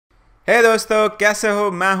हे दोस्तों, कैसे हो?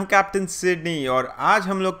 मैं हूं कैप्टन सिडनी और आज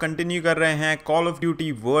हम लोग कंटिन्यू कर रहे हैं call of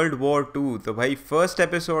duty world war 2। तो भाई फर्स्ट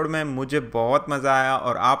एपिसोड में मुझे बहुत मज़ा आया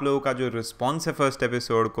और आप लोगों का जो रिस्पॉन्स है फर्स्ट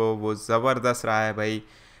एपिसोड को वो ज़बरदस्त रहा है। भाई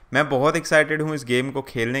मैं बहुत एक्साइटेड हूं इस गेम को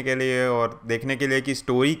खेलने के लिए और देखने के लिए कि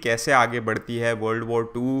स्टोरी कैसे आगे बढ़ती है। वर्ल्ड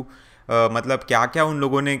वॉर 2 मतलब क्या क्या उन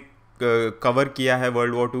लोगों ने कवर किया है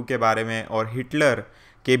वर्ल्ड वॉर 2 के बारे में, और हिटलर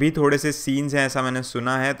के भी थोड़े से सीन्स हैं ऐसा मैंने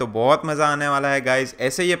सुना है। तो बहुत मज़ा आने वाला है गाइस।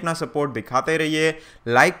 ऐसे ही अपना सपोर्ट दिखाते रहिए,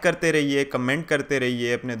 लाइक करते रहिए, कमेंट करते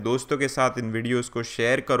रहिए, अपने दोस्तों के साथ इन वीडियोस को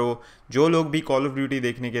शेयर करो जो लोग भी कॉल ऑफ ड्यूटी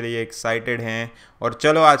देखने के लिए एक्साइटेड हैं। और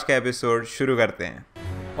चलो आज का एपिसोड शुरू करते हैं।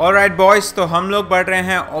 ऑलराइट बॉयज़, तो हम लोग बढ़ रहे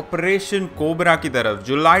हैं ऑपरेशन कोबरा की तरफ।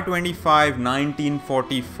 जुलाई 25,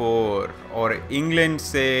 1944 और इंग्लैंड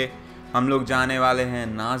से हम लोग जाने वाले हैं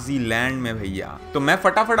नाजी लैंड में भैया। तो मैं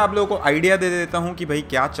फटाफट आप लोगों को आइडिया दे देता हूँ कि भाई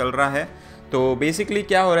क्या चल रहा है। तो बेसिकली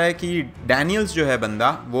क्या हो रहा है कि डैनियल्स जो है बंदा,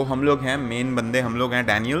 वो हम लोग हैं, मेन बंदे हम लोग हैं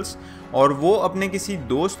डैनियल्स, और वो अपने किसी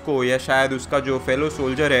दोस्त को या शायद उसका जो फेलो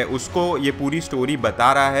सोल्जर है उसको ये पूरी स्टोरी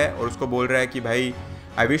बता रहा है और उसको बोल रहा है कि भाई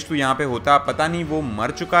आई विश तू यहाँ पे होता। पता नहीं वो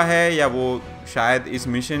मर चुका है या वो शायद इस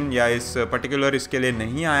मिशन या इस पर्टिकुलर इसके लिए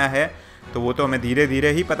नहीं आया है, तो वो तो हमें धीरे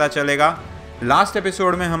धीरे ही पता चलेगा। लास्ट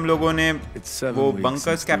एपिसोड में हम लोगों ने वो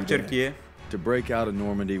बंकर्स कैप्चर किए। To break out of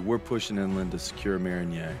Normandy, we're pushing inland to secure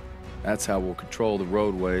Marigny. That's how we'll control the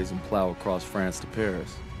roadways and plow across France to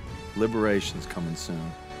Paris. Liberation's coming soon.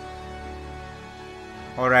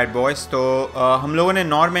 Alright boys, तो हम लोगों ने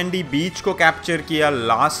नॉर्मैंडी बीच को capture किया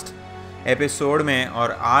last episode में,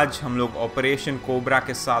 और आज हम लोग ऑपरेशन कोबरा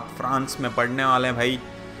के साथ फ्रांस में पढ़ने वाले हैं भाई।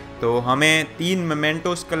 तो हमें 3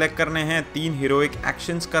 मेमेंटोस कलेक्ट करने हैं, 3 हीरोइक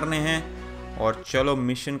एक्शंस करने हैं, और चलो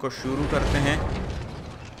मिशन को शुरू करते हैं।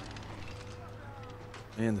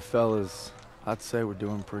 Me and the fellas, I'd say we're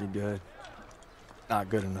doing pretty good.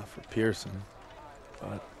 Not good enough for Pearson,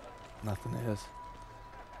 but nothing is.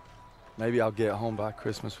 Maybe I'll get home by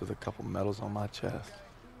Christmas with a couple medals on my chest.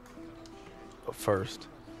 But first,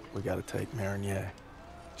 we gotta take Marigny.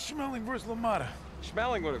 Schmeling versus LaMotta.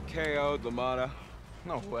 Schmeling would have KO'd LaMotta.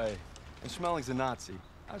 No way. And Schmeling's a Nazi.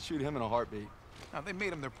 I'd shoot him in a heartbeat. Now, they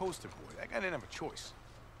made him their poster boy. That guy didn't have a choice.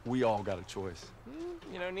 We all got a choice.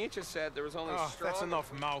 You know, Nietzsche said there was only straw. That's enough,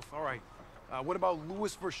 mouth. All right. What about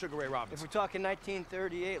Lewis versus Sugar Ray Robinson? If we're talking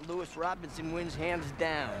 1938, Lewis Robinson wins hands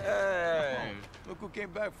down. Hey! Look who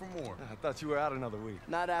came back for more. I thought you were out another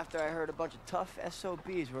week. Not after I heard a bunch of tough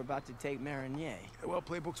SOBs were about to take Marigny. Well,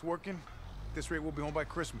 playbook's working. At this rate, we'll be home by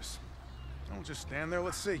Christmas. Don't just stand there.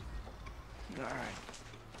 Let's see. All right.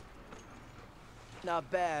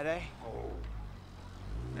 Not bad, eh? Oh.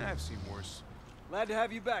 I've seen worse. Glad to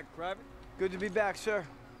have you back, Private. Good to be back, sir.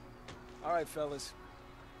 All right, fellas.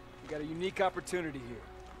 We got a unique opportunity here.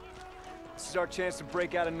 This is our chance to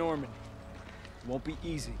break out of Normandy. It won't be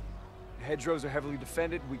easy. The hedgerows are heavily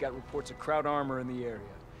defended. We got reports of Kraut armor in the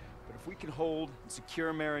area. But if we can hold and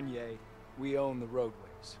secure Marigny, we own the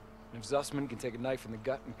roadways. And if Zussman can take a knife in the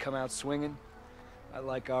gut and come out swinging, I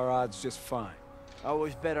like our odds just fine.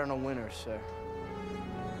 Always bet on a winner, sir.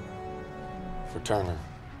 For Turner,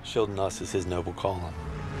 shielding us is his noble calling.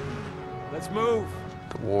 Let's move.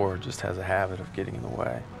 The war just has a habit of getting in the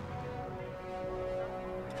way.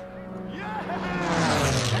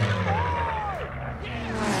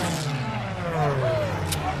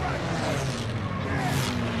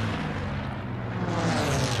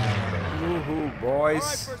 Woohoo boys. All right,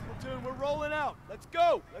 first platoon, we're rolling out. Let's go.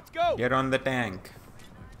 Let's go. Get on the tank.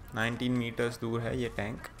 19 metres दूर है ये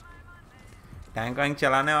tank. Tank वैंक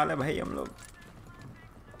चलाने वाले भाई हम लोग।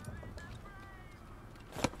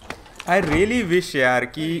 I really wish यार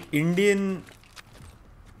कि Indian.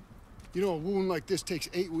 You know, a wound like this takes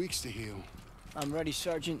 8 weeks to heal. I'm ready,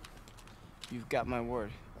 Sergeant. You've got my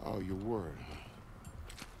word. Oh, your word, huh?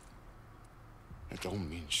 That don't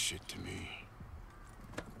mean shit to me.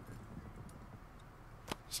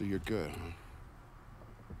 So you're good, huh?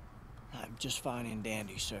 I'm just fine and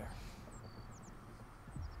dandy, sir.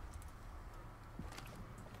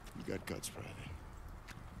 You got guts, Private.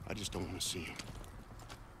 I just don't want to see them.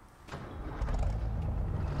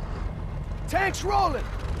 Tanks rolling.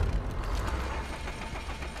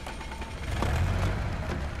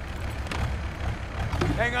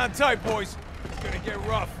 Hang on tight, boys. It's gonna get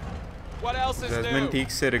rough. What else is judgement new?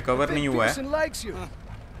 ठीक से recover नहीं हुआ है। Pearson likes you.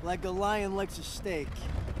 Like a lion likes a steak.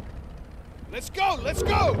 Let's go! Let's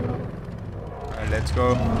go! Let's go.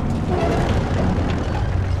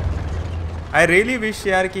 I really wish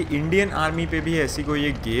यार कि Indian army पे भी ऐसी कोई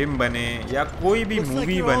एक गेम बने या कोई भी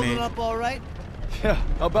मूवी बने।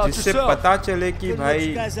 जिससे पता चले कि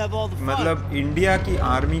भाई मतलब इंडिया की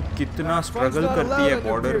आर्मी कितना स्ट्रगल करती है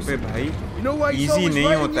बॉर्डर पे भाई। इजी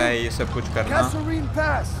नहीं होता है ये सब कुछ करना।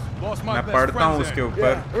 मैं पढ़ता हूँ उसके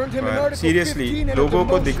ऊपर, सीरियसली लोगों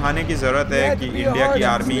को दिखाने की ज़रूरत है कि इंडिया की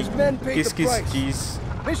आर्मी किस किस चीज़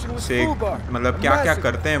से मतलब क्या क्या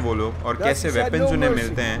करते हैं वो लोग और कैसे वेपन्स उन्हें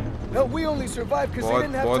मिलते हैं।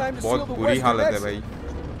 बहुत बुरी हालत है भाई।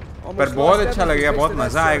 पर बहुत अच्छा लगेगा, बहुत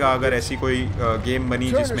मज़ा आएगा अगर ऐसी कोई गेम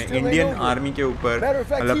बनी जिसमें इंडियन आर्मी के ऊपर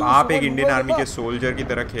मतलब आप एक इंडियन आर्मी के सोल्जर की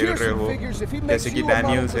तरह खेल रहे हो जैसे कि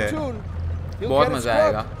डैनियल्स है। बहुत मज़ा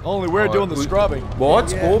आएगा। बहुत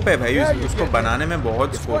स्कोप है भाई, उसको बनाने में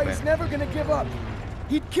बहुत स्कोप है।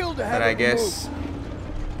 पर आई गेस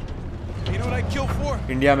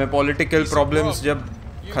इंडिया में पॉलिटिकल प्रॉब्लम्स जब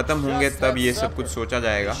ख़त्म होंगे तब ये सब कुछ सोचा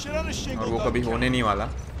जाएगा और वो कभी होने नहीं वाला।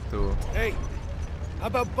 तो How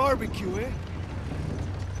about barbecue, eh?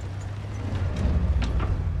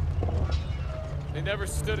 They never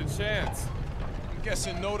stood a chance. I'm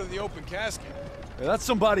guessing no to the open casket. That's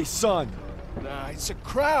somebody's son. Nah, it's a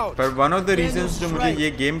crowd. पर वन ऑफ द रीजंस जो मुझे ये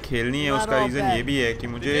गेम खेलनी है उसका रीज़न ये भी है कि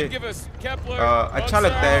मुझे अच्छा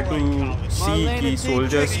लगता है टू सी कि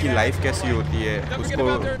सोल्जर्स की लाइफ कैसी होती है।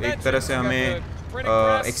 उसको एक तरह से हमें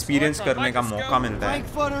एक्सपीरियंस करने का मौका मिलता है।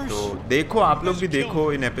 तो देखो, आप लोग भी देखो,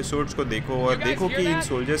 इन एपिसोड्स को देखो और देखो कि इन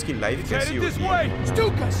सोल्जर्स की लाइफ कैसी होती है।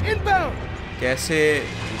 कैसे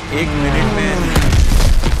एक मिनट में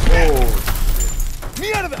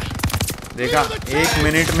देखा, एक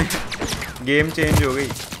मिनट में गेम चेंज हो गई।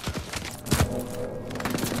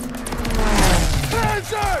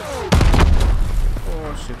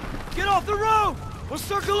 Get off the road! We'll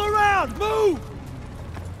circle around! Move!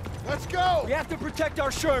 Let's go! We have to protect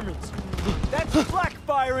our Shermans. That's flak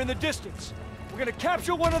fire in the distance. We're gonna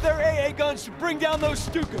capture one of their AA guns to bring down those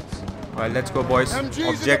Stukas. Well, let's go, boys.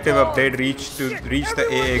 Objective update: reach the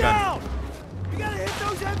AA gun. We gotta hit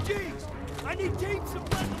those MGs. I need teams to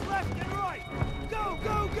blend left and right. Go,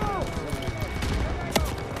 go, go!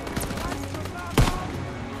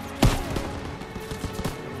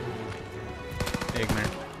 एक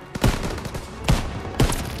minute.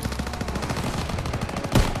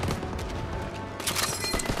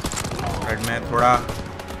 मैं थोड़ा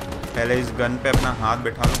पहले इस gun पे अपना हाथ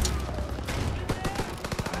बैठा लूं।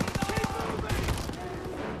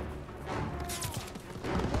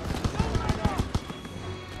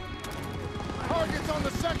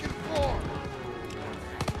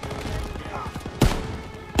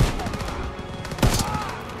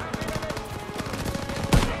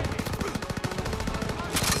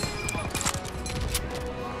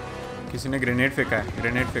 किसी ने ग्रेनेड फेंका है,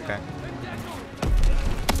 ग्रेनेड फेंका है।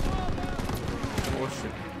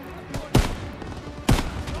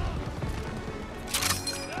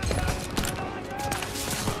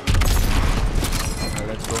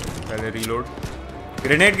 पहले reload.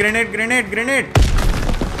 Grenade grenade grenade grenade.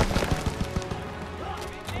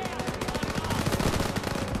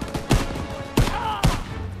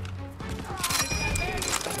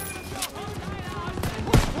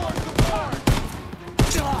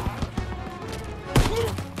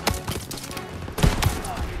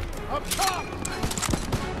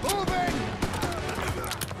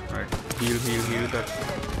 Heal heal heal कर।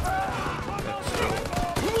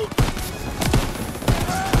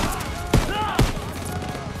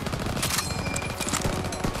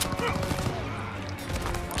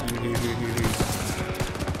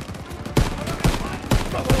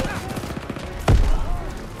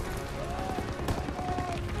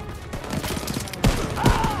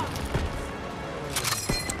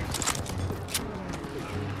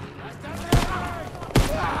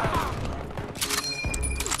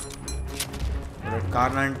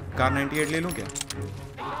 कार 98 ले लूँ क्या?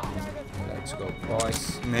 Let's go boys।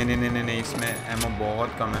 नहीं नहीं नहीं नहीं, इसमें एमो बहुत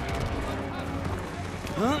कम है।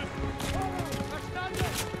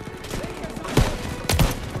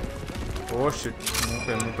 ओह शिट, मुंह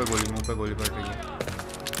पे गोली पड़ रही है।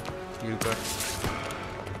 हील कर।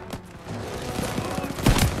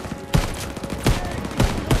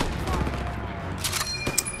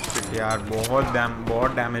 शिट यार, बहुत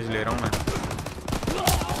डैमेज ले रहा हूँ मैं।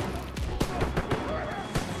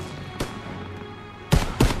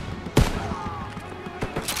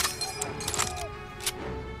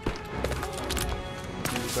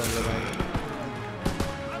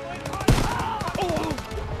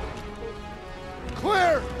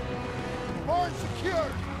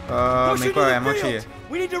 मेरे को एमो चाहिए।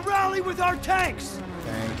 We need to rally with our tanks.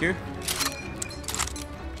 Thank you.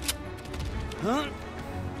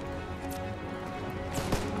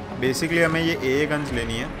 Basically हमें ये ए गन्स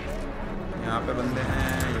लेनी है। यहाँ पे बंदे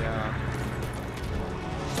हैं या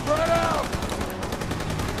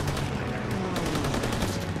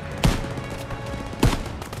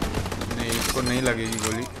इसको नहीं लगेगी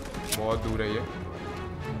गोली, बहुत दूर है ये।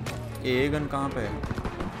 ए गन कहाँ पे है?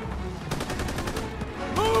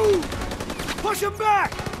 Push him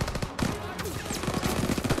back!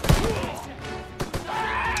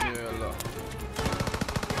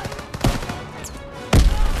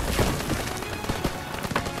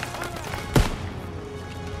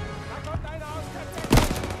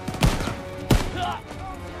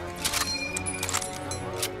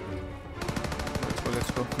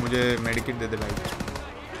 मुझे मेडिकेट दे दे भाई।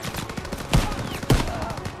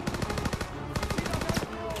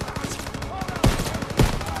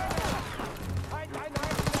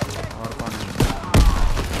 और कौन है?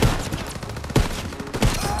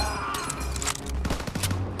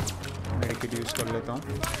 मेडिकेट यूज कर लेता हूँ।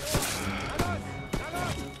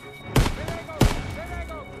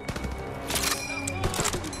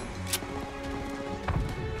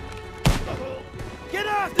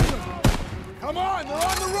 Come on, they're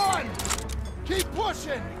on the run! Keep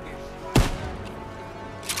pushing!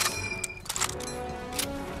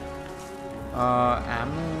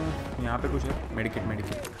 Ammo यहाँ पे कुछ है? Medkit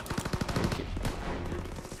medkit. Okay,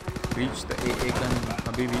 reach the a gun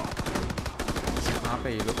अभी भी। कहाँ पे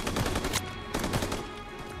ये लोग?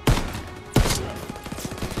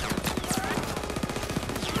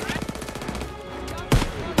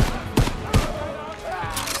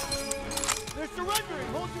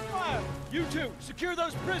 You two, secure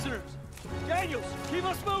those prisoners. Daniels, keep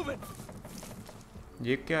us moving.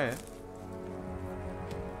 ये क्या है?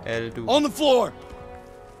 L2 On the floor.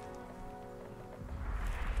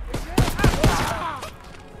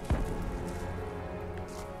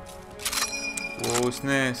 वो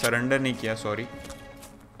उसने सरेंडर नहीं किया, सॉरी।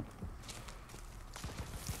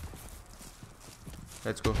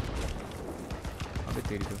 Let's go. अबे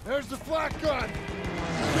तेरी तो। There's the flak gun!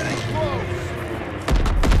 It's getting close!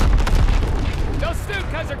 Those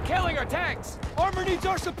Stukas are killing our tanks! Armor needs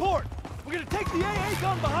our support. We're gonna take the AA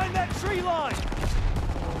gun behind that tree line.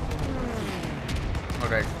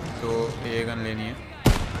 Alright, तो AA gun लेनी है।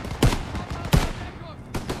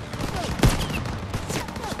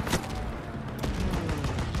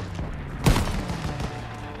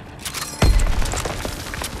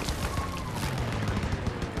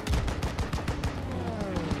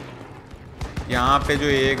 यहाँ पे जो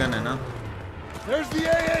AA gun है ना, There's the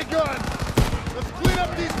AA gun! Let's clean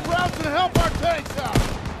up these crowds and help our tanks out!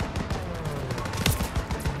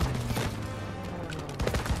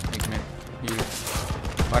 एक minute, ये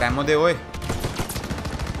और एमो दे ओए।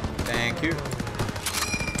 Thank you.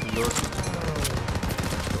 Load.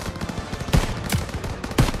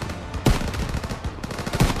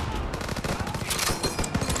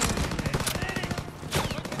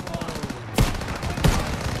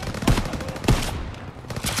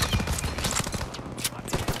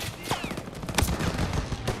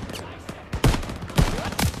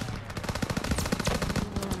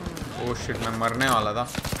 Oh shit, मैं मरने वाला था।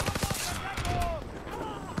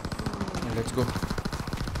 Let's go.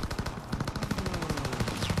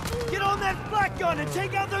 Get on that flak gun and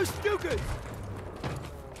take out those Stukas.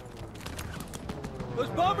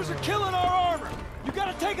 Those bombers are killing our armor. You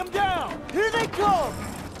gotta take them down. Here they come.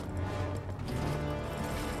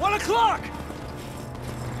 1 o'clock.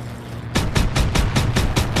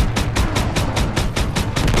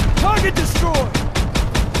 Target destroyed.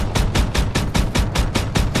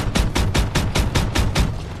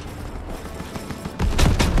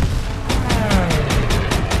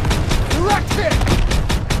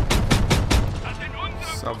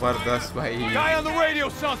 जबरदस्त भाई। Guy on the radio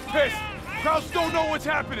sounds pissed. Crowds don't know what's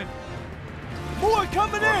happening. More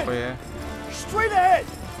coming in. कोई है? Straight ahead.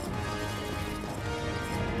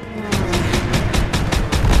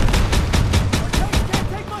 Can't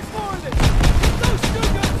take much more of this. Get those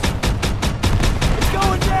Stukas. It's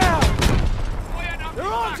going down.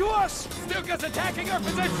 They're on to us. Stukas attacking our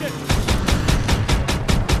position.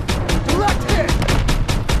 Direct hit!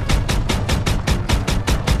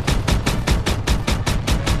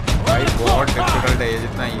 भाई बहुत difficult है ये,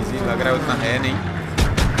 जितना easy लग रहा है उतना है नहीं।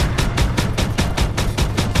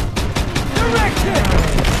 Direct hit.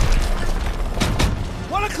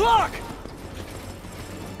 1 o'clock.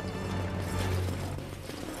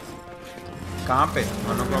 कहाँ पे?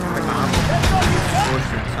 1 o'clock पे कहाँ पे? ओह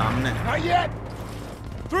शिट, सामने। Not yet!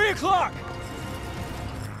 3 o'clock.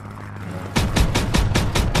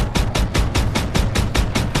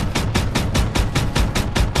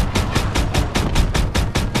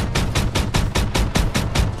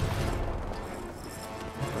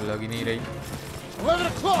 लग ही नहीं रही। 11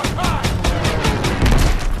 o'clock! High!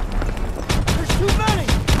 There's too many.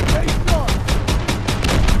 Heading north!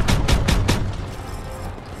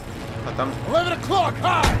 खत्म। 11 o'clock!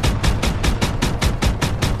 High!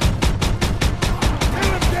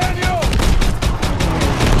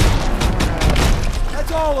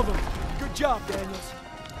 job, Daniels.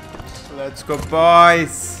 Let's go,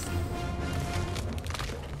 boys.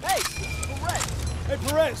 Hey, Perez. Hey,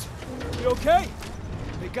 Perez. You okay?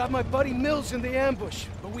 They got my buddy Mills in the ambush,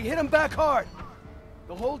 but we hit him back hard.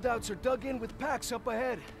 The holdouts are dug in with packs up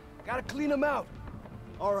ahead. Gotta clean them out.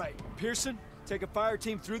 All right, Pearson, take a fire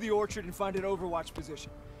team through the orchard and find an overwatch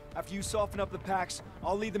position. After you soften up the packs,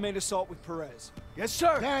 I'll lead the main assault with Perez. Yes,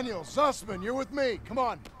 sir. Daniel, Zussman, you're with me. Come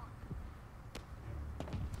on.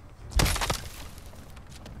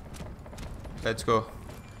 Let's go.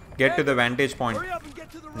 Get to the vantage point. Hurry up and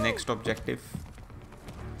get to the road. Next objective.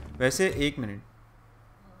 वैसे एक minute,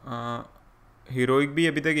 heroic भी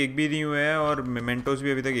अभी तक एक भी नहीं हुआ है और मेमेंटोस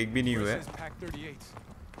भी अभी तक एक भी नहीं हुआ है.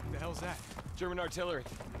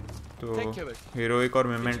 तो हीरोइक और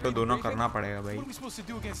मेमेंटो दोनों करना पड़ेगा भाई.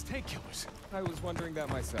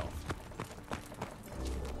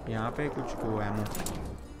 यहाँ पे कुछ वो एमो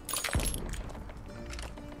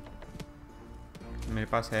मेरे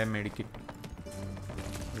पास है, मेडिकिट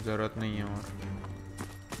जरूरत नहीं है. और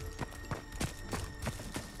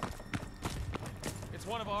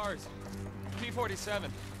One of ours. P-47.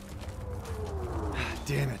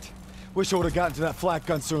 Damn it. Wish I would have gotten to that flak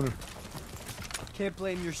gun sooner. Can't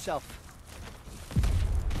blame yourself.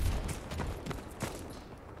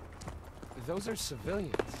 Those are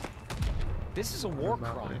civilians. This is a war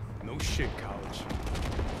crime. No shit, college.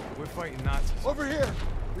 We're fighting Nazis. Over here.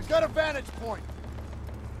 We've got a vantage point.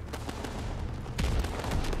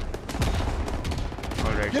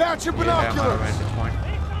 Alright. Get out your binoculars. vantage point.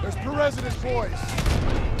 There's Perez and his boys.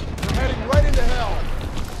 They're heading right into hell.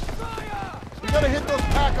 We gotta hit those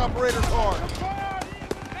pack operators hard.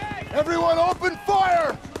 Everyone open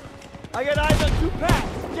fire! I got eyes on 2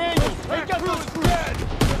 packs. Daniels, Take out those dead!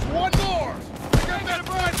 There's one more! I got that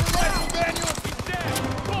rifle, Daniel! He's dead.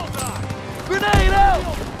 Bullseye. Grenade out!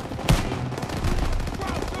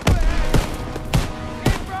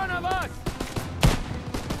 In front of us.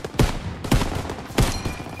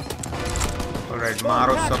 Alright,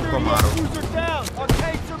 मारो सबको मारो. Are down. Our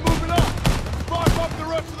tanks are moving up. Spark up the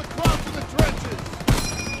rest of the Krauts in the trenches!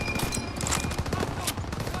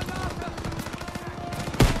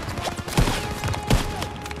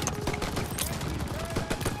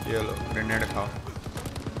 ये लो, grenade खाओ.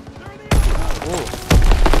 ओह.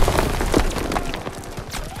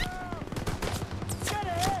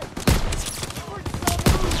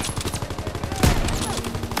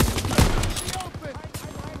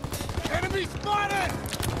 Enemy spotted!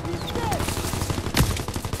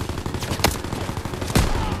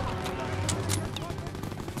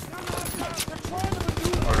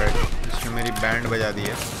 Alright, इसने मेरी band बजा दी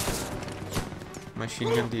है. Machine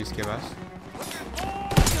gun थी इसके पास.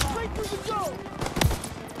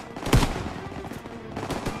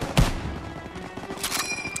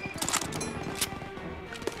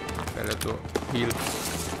 पहले तो हील.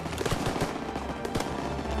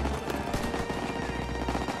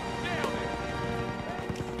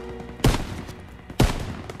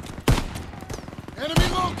 Enemy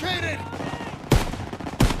located!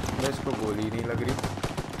 इसको गोली नहीं लग रही.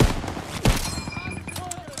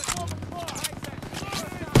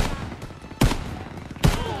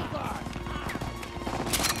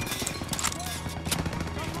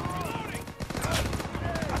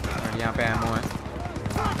 यहाँ पे एमो है.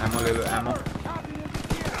 एमो ले लो, ammo.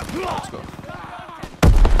 Let's go.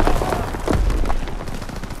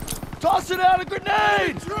 Toss it out, a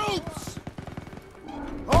grenade! Troops!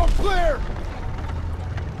 All clear!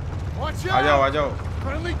 Watch uh out! जाओ, आ जाओ.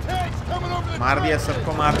 Friendly tanks coming over the मार दिया, trenches.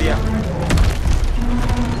 सबको मार दिया.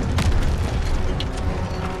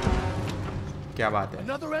 क्या बात है?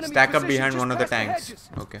 Another enemy Stack up position behind just one of the past tanks. hedges.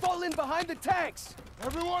 Okay. Fall in behind the tanks.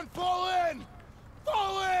 Everyone fall in!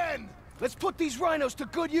 Fall in! Let's put these rhinos to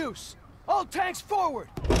good use. All tanks forward.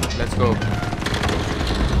 Let's go.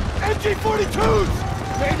 MG-42s!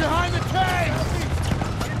 Stay behind the tanks!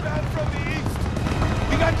 Inbound from the east.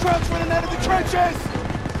 We got Krauts running out of the trenches.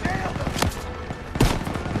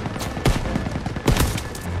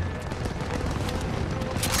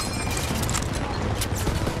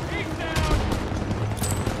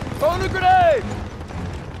 Throwing a grenade!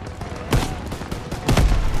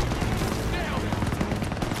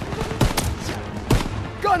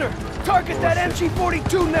 Gunner, target that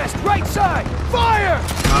MG-42 nest, right side! Fire!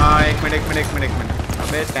 हाँ, एक minute.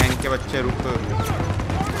 अबे tank के बच्चे रुक.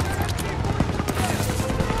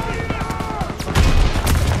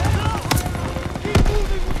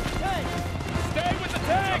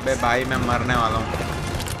 अबे भाई मैं मरने वाला हूँ.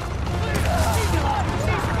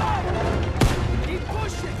 Keep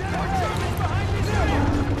pushing! Our tank is behind this hill!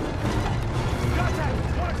 Contact!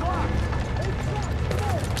 1 o'clock!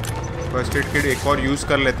 First aid kit एक और यूज़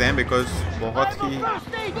कर लेते हैं बिकॉज बहुत ही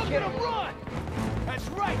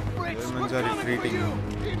Germans are retreating.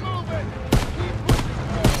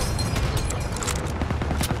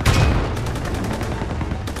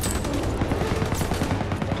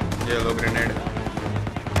 ये लो ग्रेनेड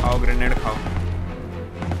खाओ, ग्रेनेड खाओ।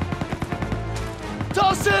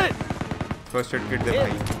 फर्स्ट एड किट दे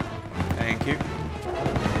भाई, thank you.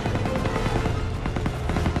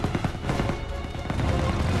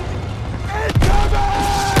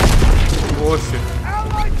 Oh shit.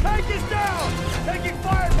 Allied tank is down! Taking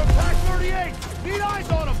fire from Pack 38! Need eyes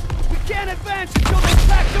on them! We can't advance until those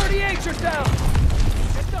Pack 38s are down!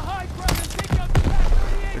 Get the high ground and take out the Pack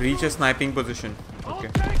 38! Reach a sniping position. Okay. All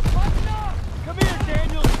tanks button up! Come here,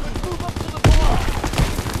 Daniels! Let's move up to the block!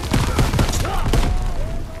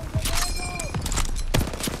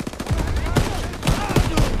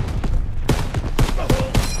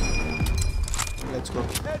 Let's go.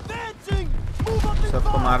 Advancing! Move up and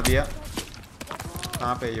सबको मार दिया।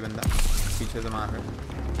 कहाँ पे ये बंदा? पीछे से मार रहा है।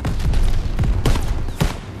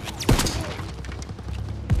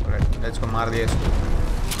 Alright, let's go, मार दिया इसको।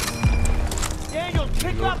 Daniel,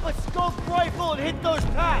 pick up a scope rifle and hit those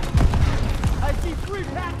packs! I see 3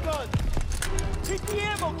 pack guns! Hit the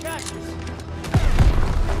ammo caches!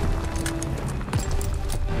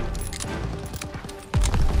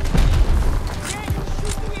 Daniel,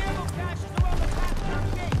 shoot the ammo caches around the Pack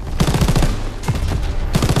 38!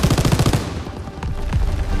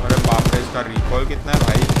 अरे बाप रे, इसका रिकॉल कितना है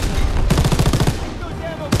भाई? Hit those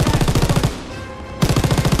ammo caches, buddy!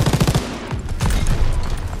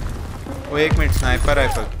 ओ एक minute, sniper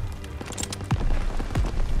rifle.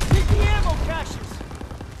 Hit the ammo caches!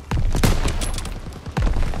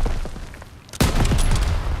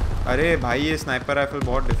 अरे भाई ये स्नाइपर राइफल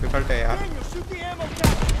बहुत डिफिकल्ट है यार। Daniel, shoot the ammo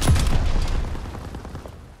caches!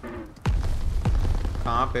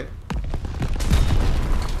 कहाँ पे?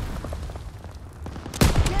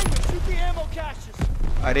 Daniel, shoot the ammo caches!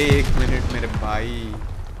 अरे एक मिनट मेरे भाई,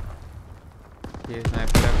 ये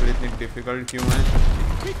स्नाइपर राइफल इतनी डिफिकल्ट क्यों है?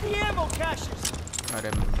 Hit the ammo caches! अरे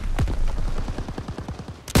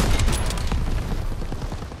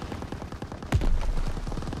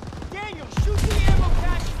Daniel, shoot the ammo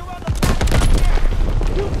caches around the Pack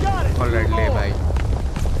 38! You got it! Alright ले Reload. भाई।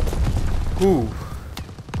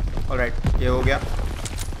 ऑलराइट, ये हो गया।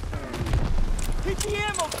 Hit the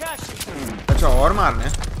ammo caches! अच्छा और मारने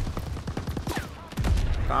हैं?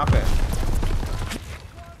 कहाँ पे?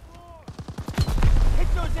 Hit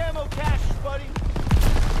those ammo caches, buddy!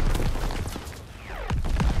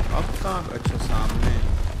 अब कहाँ? अच्छा सामने।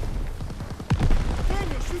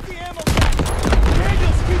 Daniel, shoot the ammo caches!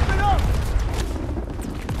 Daniels, keep it up!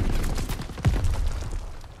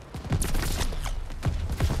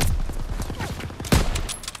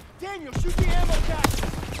 Daniel, shoot the ammo caches!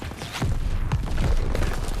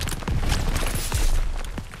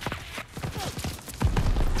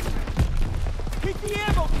 Hit the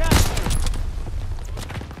ammo caches!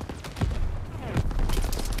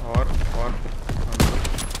 और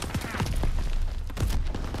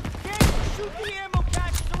Daniel, shoot the ammo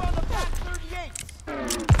caches around the Pack 38s!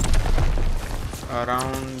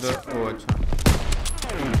 Around. ओ अच्छा,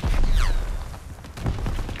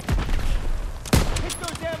 Hit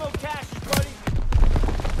those ammo caches, buddy!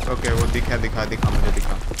 Okay वो दिखा मुझे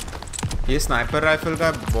दिखा। ये sniper rifle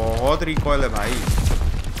का बहुत recall है भाई,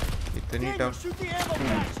 इतनी Daniel, tough. shoot the ammo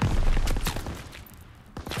caches!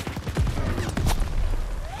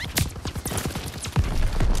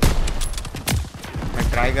 मैं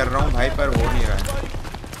ट्राई कर रहा हूँ भाई पर हो नहीं रहा है।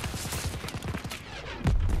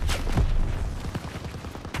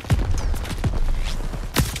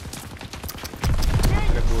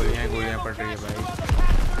 अरे गोलियाँ पड़ रही है भाई।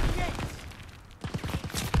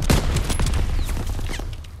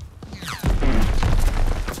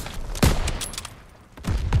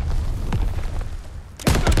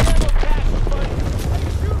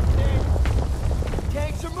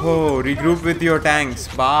 हो रिग्रुप विथ योर टैंक्स।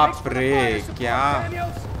 बाप रे, क्या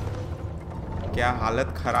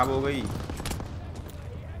हालत खराब हो गई।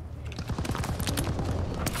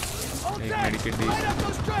 एक medkit the.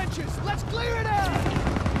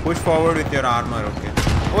 Push forward with your armour. Okay,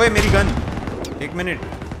 ओए मेरी गन, एक मिनट।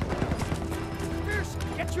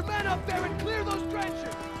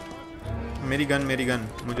 मेरी गन,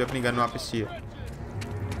 मुझे अपनी गन वापस चाहिए।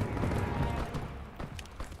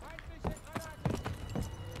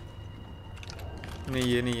 नहीं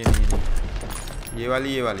ये नहीं, ये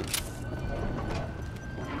वाली।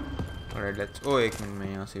 Alright let's. ओ एक मिनट, मैं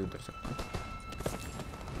यहाँ से उतर सकता हूँ।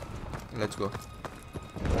 Let's go.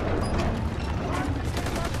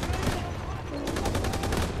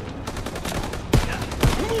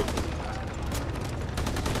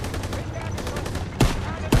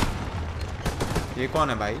 ये कौन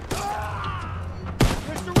है भाई?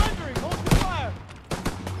 They're surrendering. Hold the fire.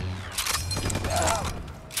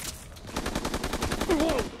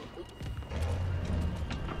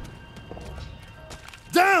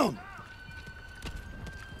 Down.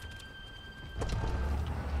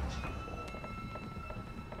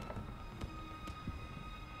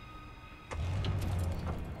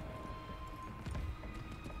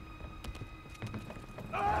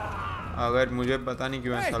 अगर मुझे पता नहीं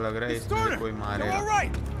क्यों ऐसा लग रहा है इसमें कोई मारेगा।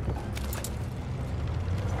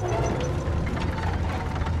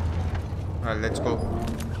 Let's go.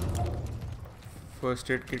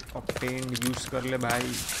 First aid kit obtain use कर ले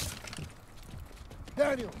भाई।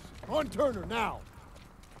 Daniels, on Turner now.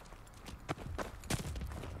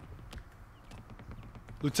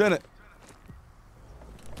 Lieutenant.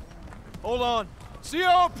 Hold on.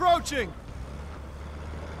 CO approaching.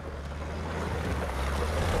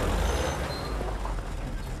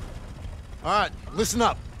 All right, listen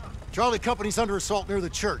up. Charlie Company's under assault near the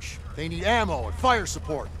church. They need ammo and fire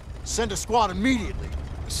support. Send a squad immediately.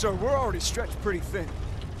 Sir, we're already stretched pretty thin.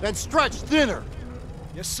 Then stretch thinner.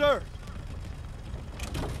 Yes, sir.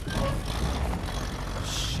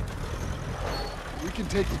 We can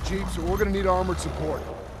take the jeep, so we're gonna need armored support.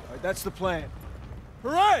 All right, that's the plan.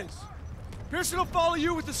 Perez! Pearson will follow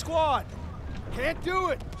you with the squad. Can't do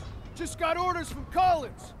it. Just got orders from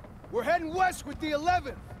Collins. We're heading west with the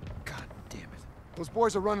 11th. God damn it. Those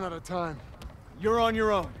boys are running out of time. You're on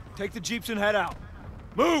your own. Take the jeeps and head out.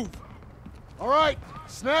 Move! All right,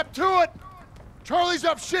 snap to it. Charlie's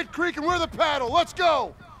up Shit Creek and we're the paddle. Let's go!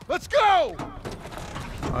 Let's go!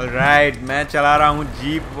 Alright, मैं चला रहा हूँ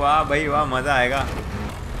jeep. वाह भाई वाह, मजा आएगा।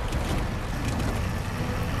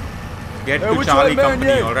 Get to Charlie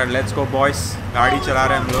Company. Alright, let's go boys. गाड़ी चला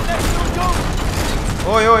रहे हैं हम लोग।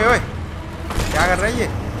 ओए ओए ओए, क्या कर रहा है ये?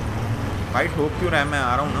 भाई ठोक क्यों रहा है? मैं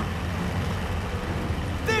आ रहा हूँ ना।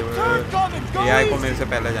 AI को मेरे से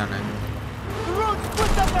पहले जाना है।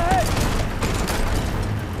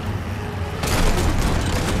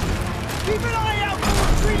 Keep an eye out for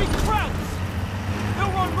retreating Krauts!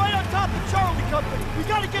 They'll run right on top of Charlie Company! We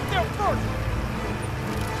gotta get there first!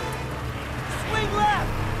 Swing left!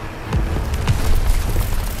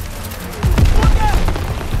 Look out!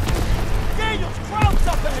 Daniels, Krauts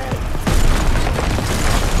up ahead!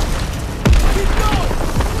 Keep going!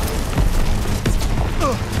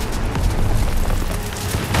 Go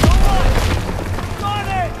on! Got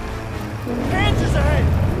it! Panzers ahead!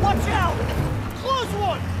 Watch out! Close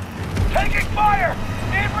one! Taking fire!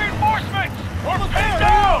 Need reinforcements! Or pin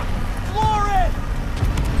down! Floor it!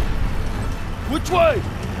 Which way?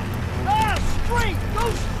 Ah, straight! Go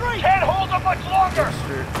straight! Can't hold them much longer!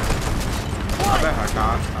 अबे हटा,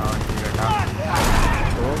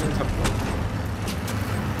 सबको।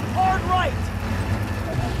 Hard right!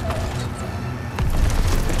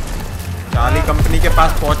 Charlie company के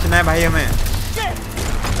पास पहुंचना है भाई हमें।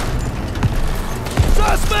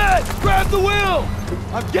 Suspect! Grab the wheel!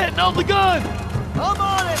 I'm getting on the gun! I'm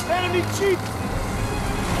on it! Enemy jeep!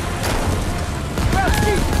 Grab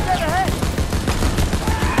jeep! Dead ahead!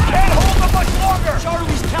 Can't hold them much longer!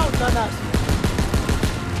 Charlie's counting on us!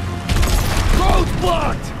 Road's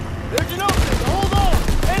blocked! There's an opening! Hold on!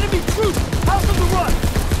 Enemy troops! Out on the run!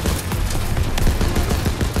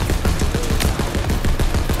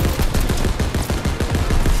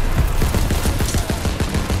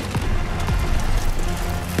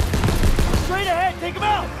 Straight ahead! Take him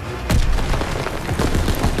out!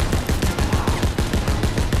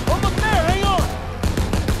 Almost there! Hang on!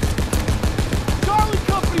 Charlie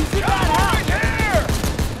Company's in that house! Here!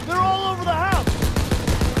 They're all over the house!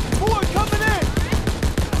 More coming in!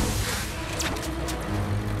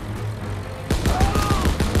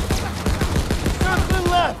 Nothing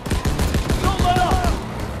left! Don't let up!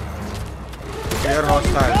 Clear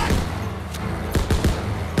hostile.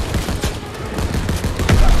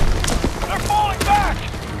 They're falling back!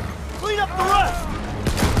 Clean up the rest!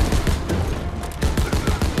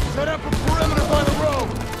 Set up a perimeter by the road!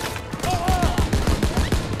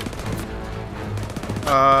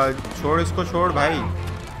 छोड़ इसको, छोड़ भाई।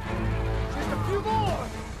 Just a few more!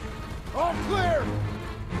 All clear!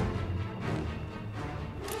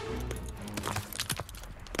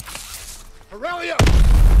 Rally up!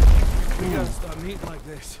 We gotta stop meeting like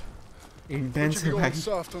this. Intense है भाई।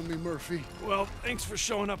 soft on me, Murphy. Well, thanks for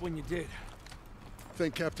showing up when you did.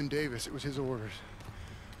 Thank Captain Davis. It was his orders.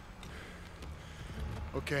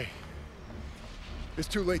 Okay. It's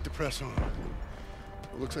too late to press on.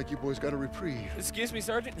 It looks like you boys got a reprieve. Excuse me,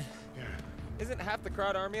 Sergeant? Yeah. Isn't half the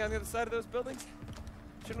crowd army on the other side of those buildings?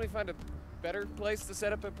 Shouldn't we find a better place to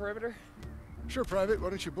set up a perimeter? Sure, Private. Why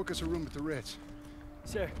don't you book us a room at the Ritz?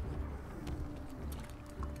 Sure.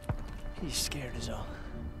 He's scared is all.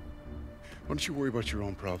 Why don't you worry about your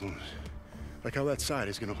own problems? Like how that side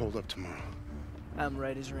is gonna hold up tomorrow. I'm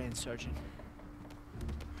right as rain, Sergeant.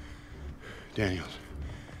 Daniels,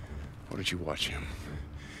 why don't you watch him?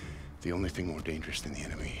 The only thing more dangerous than the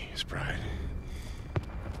enemy is pride.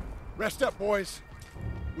 Rest up, boys.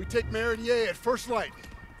 We take Meridier at first light.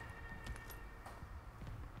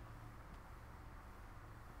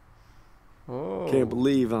 Oh. Can't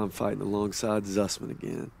believe I'm fighting alongside Zussman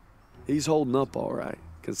again. He's holding up all right,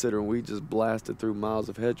 considering we just blasted through miles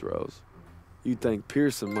of hedgerows. You'd think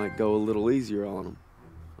Pearson might go a little easier on him.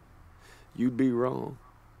 You'd be wrong.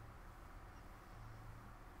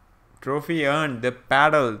 Trophy earn the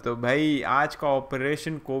pedal. तो भाई आज का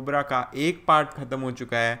operation cobra का एक part ख़त्म हो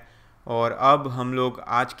चुका है और अब हम लोग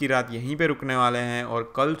आज की रात यहीं पे रुकने वाले हैं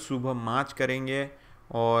और कल सुबह मार्च करेंगे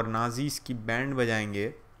और नाजीज़ की बैंड बजाएंगे।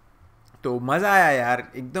 तो मज़ा आया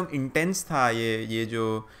यार, एकदम इंटेंस था ये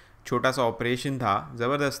जो छोटा सा ऑपरेशन था,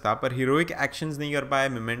 ज़बरदस्त था। पर हीरोइक एक्शंस नहीं कर पाए,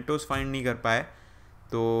 मोमेंटोस फाइंड नहीं कर पाए,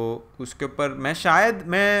 तो उसके ऊपर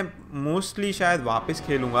मैं मोस्टली शायद वापस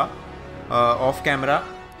खेलूँगा ऑफ कैमरा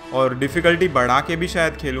और डिफ़िकल्टी बढ़ा के भी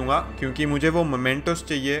शायद खेलूँगा, क्योंकि मुझे वो मोमेंटोस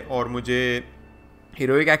चाहिए और मुझे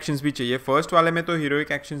हीरोइक एक्शंस भी चाहिए। फर्स्ट वाले में तो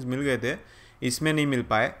हीरोइक एक्शंस मिल गए थे, इसमें नहीं मिल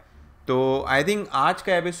पाए। तो आई थिंक आज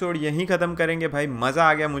का एपिसोड यहीं ख़त्म करेंगे भाई। मज़ा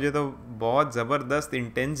आ गया मुझे, तो बहुत ज़बरदस्त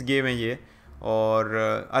इंटेंस गेम है ये और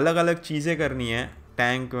अलग अलग चीज़ें करनी है,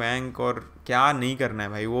 टैंक वैंक और क्या नहीं करना है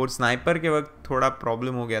भाई। वो स्नाइपर के वक्त थोड़ा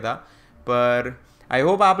प्रॉब्लम हो गया था, पर आई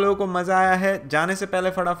होप आप लोगों को मज़ा आया है। जाने से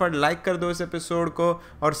पहले फटाफट लाइक कर दो इस एपिसोड को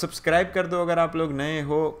और सब्सक्राइब कर दो अगर आप लोग नए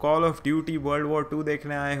हो, call of duty world war 2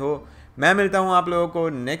 देखने आए हो। मैं मिलता हूँ आप लोगों को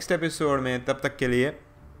नेक्स्ट एपिसोड में, तब तक के लिए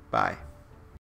बाय।